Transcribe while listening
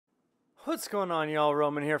What's going on, y'all?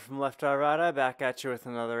 Roman here from Left Eye Right Eye, back at you with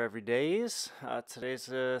another Everydays. Today's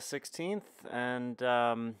the 16th, and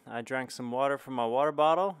I drank some water from my water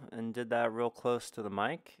bottle and did that real close to the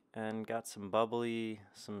mic, and got some bubbly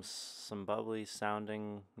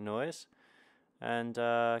sounding noise, and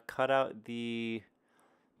cut out the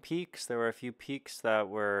peaks. There were a few peaks that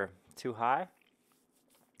were too high,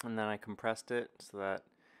 and then I compressed it so that,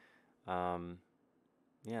 um,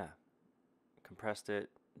 yeah, compressed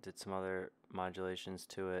it, did some other modulations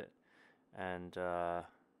to it, and now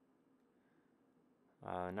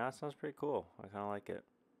it sounds pretty cool. I kind of like it.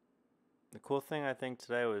 The cool thing I think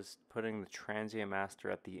today was putting the transient master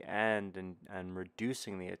at the end and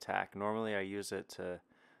reducing the attack. Normally I use it to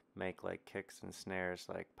make like kicks and snares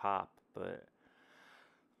like pop, but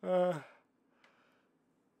uh,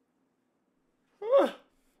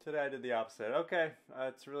 today I did the opposite. Okay,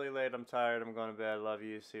 it's really late. I'm tired. I'm going to bed. Love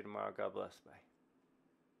you. See you tomorrow. God bless. Bye.